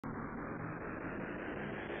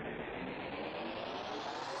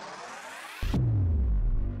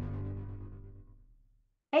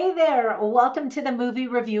Hey there, welcome to the Movie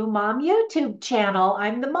Review Mom YouTube channel.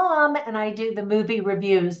 I'm the mom and I do the movie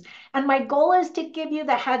reviews. And my goal is to give you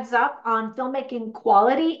the heads up on filmmaking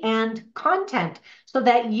quality and content so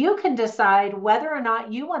that you can decide whether or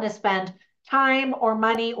not you want to spend time or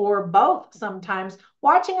money or both sometimes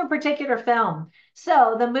watching a particular film.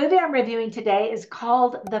 So, the movie I'm reviewing today is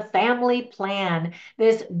called The Family Plan.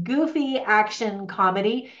 This goofy action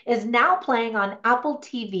comedy is now playing on Apple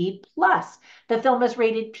TV Plus. The film is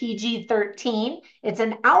rated PG-13. It's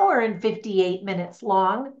an hour and 58 minutes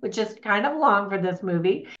long, which is kind of long for this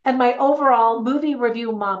movie. And my overall movie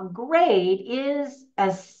review mom grade is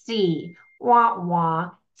a C. Wah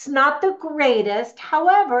wah. It's not the greatest.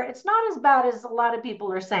 However, it's not as bad as a lot of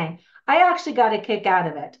people are saying. I actually got a kick out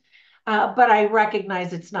of it. But I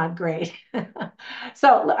recognize it's not great.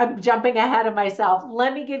 So I'm jumping ahead of myself.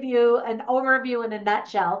 Let me give you an overview in a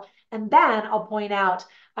nutshell, and then I'll point out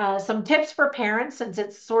some tips for parents since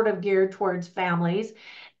it's sort of geared towards families,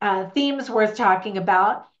 themes worth talking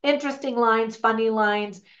about, interesting lines, funny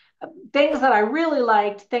lines, things that I really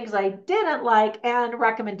liked, things I didn't like, and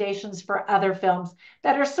recommendations for other films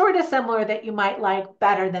that are sort of similar that you might like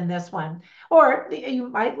better than this one. Or you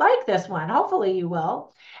might like this one. Hopefully, you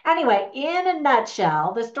will. Anyway, in a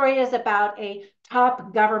nutshell, the story is about a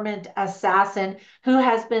top government assassin who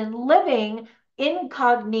has been living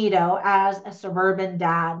incognito as a suburban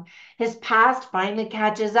dad. His past finally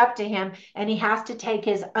catches up to him, and he has to take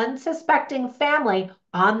his unsuspecting family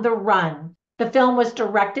on the run. The film was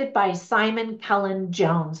directed by Simon Cullen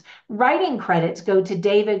Jones. Writing credits go to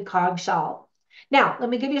David Cogshall. Now,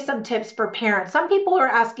 let me give you some tips for parents. Some people are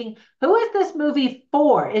asking, who is this movie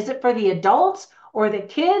for? Is it for the adults or the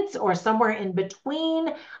kids or somewhere in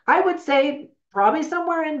between? I would say probably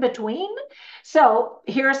somewhere in between. So,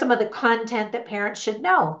 here are some of the content that parents should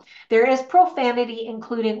know. There is profanity,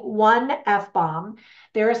 including one F bomb.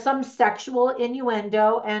 There is some sexual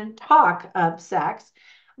innuendo and talk of sex,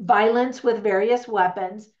 violence with various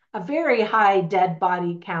weapons, a very high dead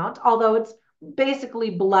body count, although it's basically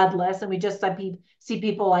bloodless. And we just see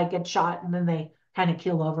people like get shot and then they kind of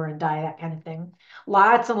keel over and die, that kind of thing.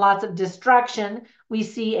 Lots and lots of destruction. We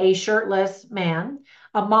see a shirtless man.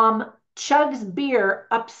 A mom chugs beer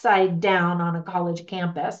upside down on a college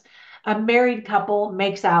campus. A married couple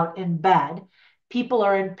makes out in bed. People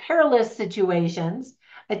are in perilous situations.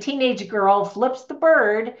 A teenage girl flips the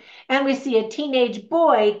bird, and we see a teenage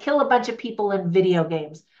boy kill a bunch of people in video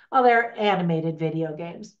games. Well, they're animated video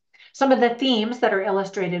games. Some of the themes that are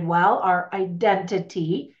illustrated well are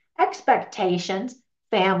identity, expectations,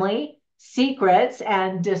 family, secrets,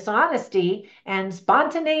 and dishonesty, and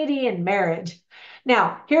spontaneity in marriage.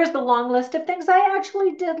 Now, here's the long list of things I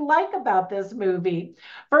actually did like about this movie.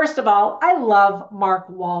 First of all, I love Mark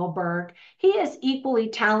Wahlberg. He is equally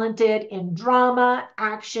talented in drama,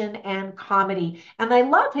 action, and comedy, and I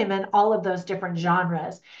love him in all of those different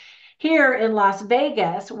genres. Here in Las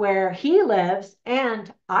Vegas, where he lives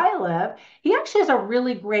and I live, he actually has a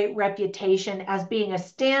really great reputation as being a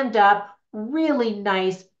stand up, really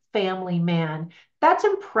nice family man. That's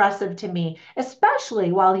impressive to me,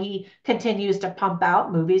 especially while he continues to pump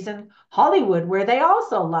out movies in Hollywood, where they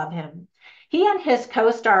also love him. He and his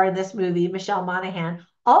co star in this movie, Michelle Monaghan,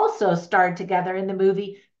 also starred together in the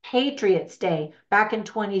movie Patriots Day back in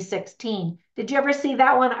 2016. Did you ever see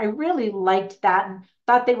that one? I really liked that and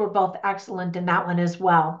thought they were both excellent in that one as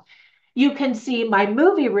well. You can see my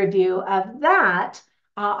movie review of that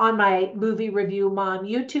on my Movie Review Mom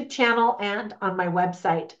YouTube channel and on my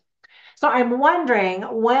website. So I'm wondering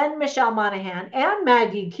when Michelle Monaghan and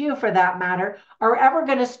Maggie Q, for that matter, are ever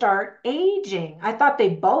going to start aging. I thought they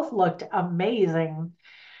both looked amazing.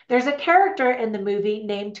 There's a character in the movie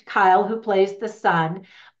named Kyle who plays the son,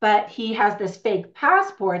 but he has this fake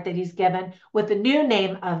passport that he's given with the new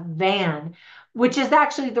name of Van, which is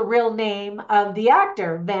actually the real name of the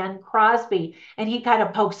actor, Van Crosby. And he kind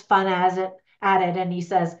of pokes fun at it and he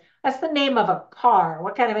says, that's the name of a car.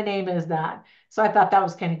 What kind of a name is that? So I thought that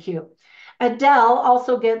was kind of cute. Adele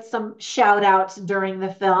also gets some shout outs during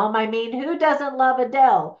the film. I mean, who doesn't love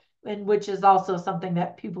Adele? And which is also something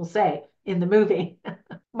that people say in the movie.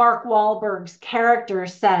 Mark Wahlberg's character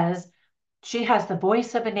says she has the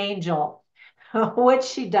voice of an angel, which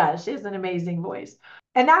she does. She has an amazing voice.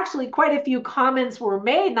 And actually, quite a few comments were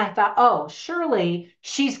made, and I thought, oh, surely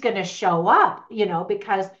she's going to show up,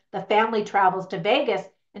 because the family travels to Vegas,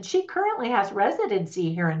 and she currently has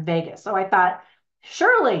residency here in Vegas. So I thought,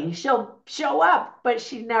 surely she'll show up, but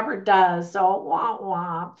she never does. So, wah,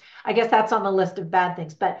 wah. I guess that's on the list of bad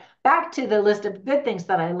things. But back to the list of good things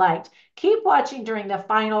that I liked. Keep watching during the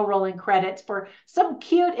final rolling credits for some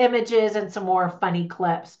cute images and some more funny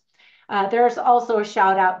clips. There's also a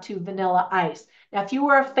shout out to Vanilla Ice. Now, if you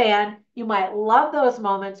were a fan, you might love those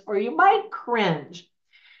moments or you might cringe.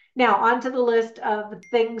 Now, onto the list of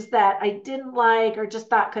things that I didn't like or just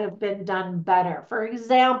thought could have been done better. For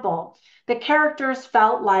example, the characters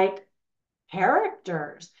felt like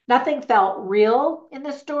characters. Nothing felt real in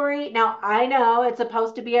the story. Now, I know it's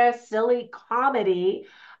supposed to be a silly comedy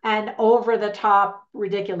and over the top,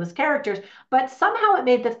 ridiculous characters, but somehow it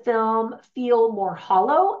made the film feel more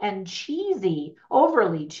hollow and cheesy,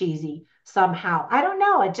 overly cheesy somehow. I don't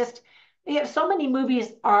know. It just, so many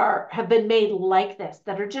movies have been made like this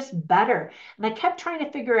that are just better. And I kept trying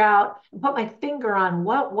to figure out and put my finger on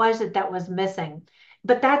what was it that was missing.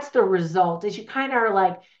 But that's the result, is you kind of are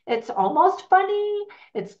like, it's almost funny.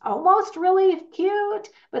 It's almost really cute,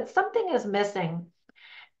 but something is missing.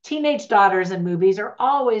 Teenage daughters in movies are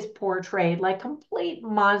always portrayed like complete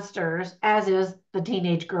monsters, as is the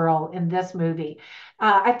teenage girl in this movie.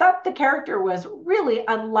 I thought the character was really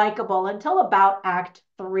unlikable until about Act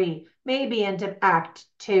 3, maybe into Act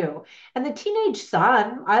 2. And the teenage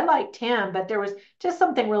son, I liked him, but there was just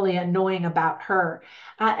something really annoying about her.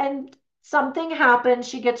 And something happened.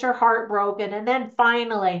 She gets her heart broken. And then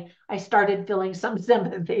finally, I started feeling some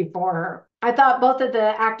sympathy for her. I thought both of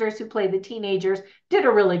the actors who played the teenagers did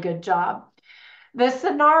a really good job. The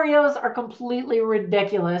scenarios are completely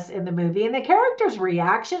ridiculous in the movie, and the characters'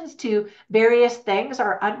 reactions to various things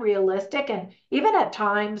are unrealistic and even at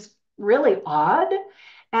times really odd.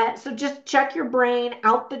 So just check your brain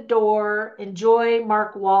out the door, enjoy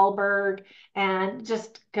Mark Wahlberg, and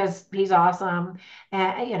just because he's awesome,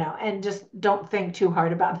 and and just don't think too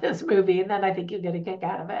hard about this movie, and then I think you'll get a kick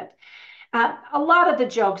out of it. A lot of the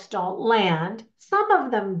jokes don't land. Some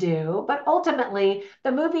of them do, but ultimately,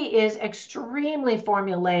 the movie is extremely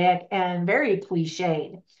formulaic and very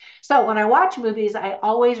cliched. So when I watch movies, I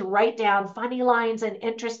always write down funny lines and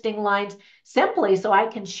interesting lines simply so I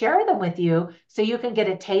can share them with you so you can get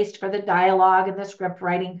a taste for the dialogue and the script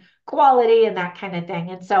writing quality and that kind of thing.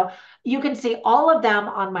 And so you can see all of them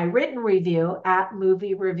on my written review at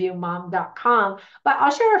moviereviewmom.com, but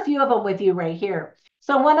I'll share a few of them with you right here.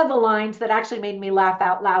 So one of the lines that actually made me laugh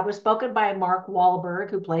out loud was spoken by Mark Wahlberg,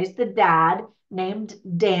 who plays the dad named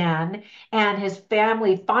Dan, and his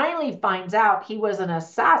family finally finds out he was an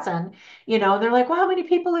assassin, and they're like, well, how many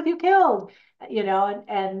people have you killed?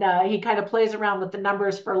 And he kind of plays around with the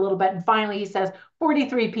numbers for a little bit. And finally he says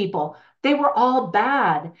 43 people. They were all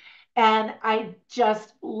bad. And I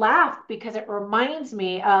just laughed because it reminds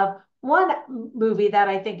me of one movie that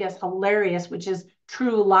I think is hilarious, which is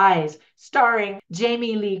True Lies, starring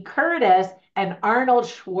Jamie Lee Curtis and Arnold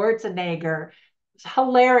Schwarzenegger. It's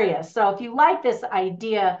hilarious. So if you like this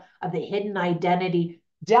idea of the hidden identity,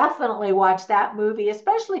 definitely watch that movie,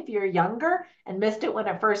 especially if you're younger and missed it when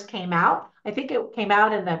it first came out. I think it came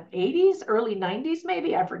out in the 80s, early 90s,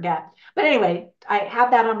 maybe, I forget. But anyway, I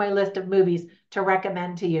have that on my list of movies to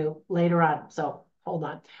recommend to you later on. So hold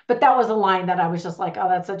on. But that was a line that I was just like, oh,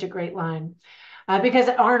 that's such a great line. Because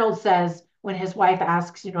Arnold says, when his wife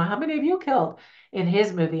asks, how many have you killed in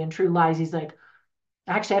his movie in True Lies, he's like,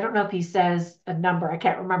 actually, I don't know if he says a number, I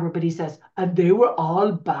can't remember, but he says, and they were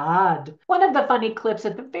all bad. One of the funny clips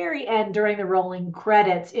at the very end during the rolling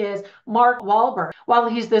credits is Mark Wahlberg. While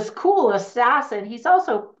he's this cool assassin, he's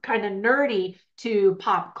also kind of nerdy to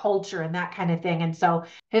pop culture and that kind of thing. And so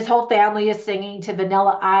his whole family is singing to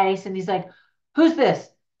Vanilla Ice, and he's like, who's this?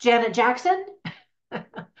 Janet Jackson?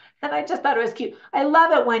 And I just thought it was cute. I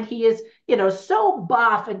love it when he is, so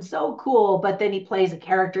buff and so cool, but then he plays a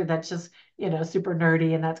character that's just, super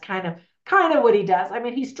nerdy, and that's kind of what he does. I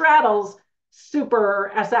mean, he straddles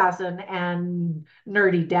super assassin and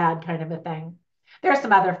nerdy dad kind of a thing. There's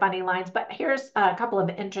some other funny lines, but here's a couple of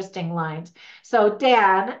interesting lines. So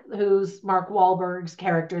Dan, who's Mark Wahlberg's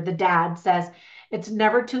character, the dad, says, "It's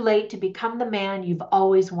never too late to become the man you've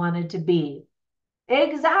always wanted to be."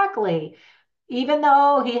 Exactly. Even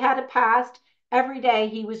though he had a past, every day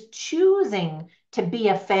he was choosing to be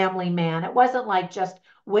a family man. It wasn't like just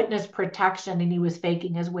witness protection and he was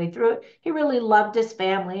faking his way through it. He really loved his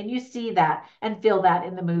family, and you see that and feel that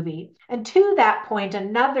in the movie. And to that point,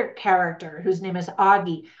 another character whose name is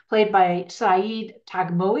Augie, played by Saeed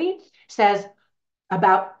Tagmoui, says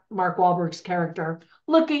about Mark Wahlberg's character,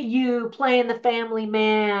 look at you playing the family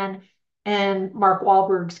man. And Mark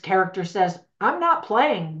Wahlberg's character says, I'm not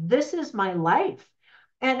playing. This is my life.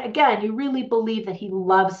 And again, you really believe that he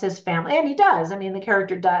loves his family. And he does. I mean, the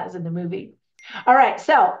character does in the movie. All right.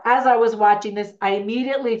 So as I was watching this, I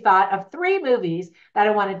immediately thought of three movies that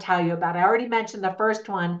I want to tell you about. I already mentioned the first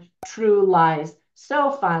one, True Lies.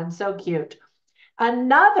 So fun, so cute.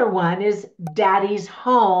 Another one is Daddy's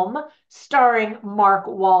Home, starring Mark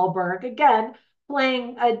Wahlberg. Again,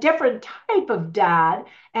 playing a different type of dad.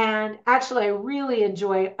 And actually, I really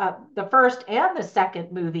enjoy the first and the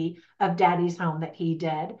second movie of Daddy's Home that he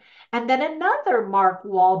did. And then another Mark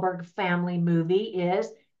Wahlberg family movie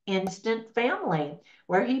is Instant Family,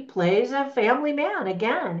 where he plays a family man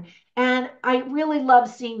again. And I really love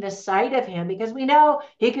seeing this side of him because we know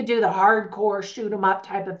he could do the hardcore shoot 'em up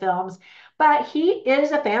type of films, but he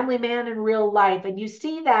is a family man in real life. And you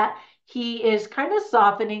see that he is kind of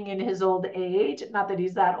softening in his old age. Not that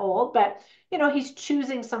he's that old, but he's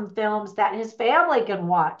choosing some films that his family can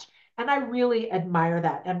watch. And I really admire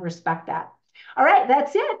that and respect that. All right,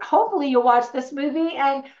 that's it. Hopefully, you'll watch this movie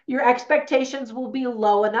and your expectations will be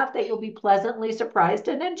low enough that you'll be pleasantly surprised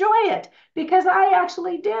and enjoy it because I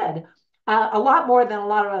actually did. A lot more than a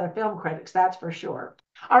lot of other film critics, that's for sure.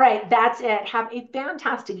 All right, that's it. Have a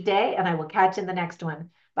fantastic day, and I will catch you in the next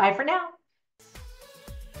one. Bye for now.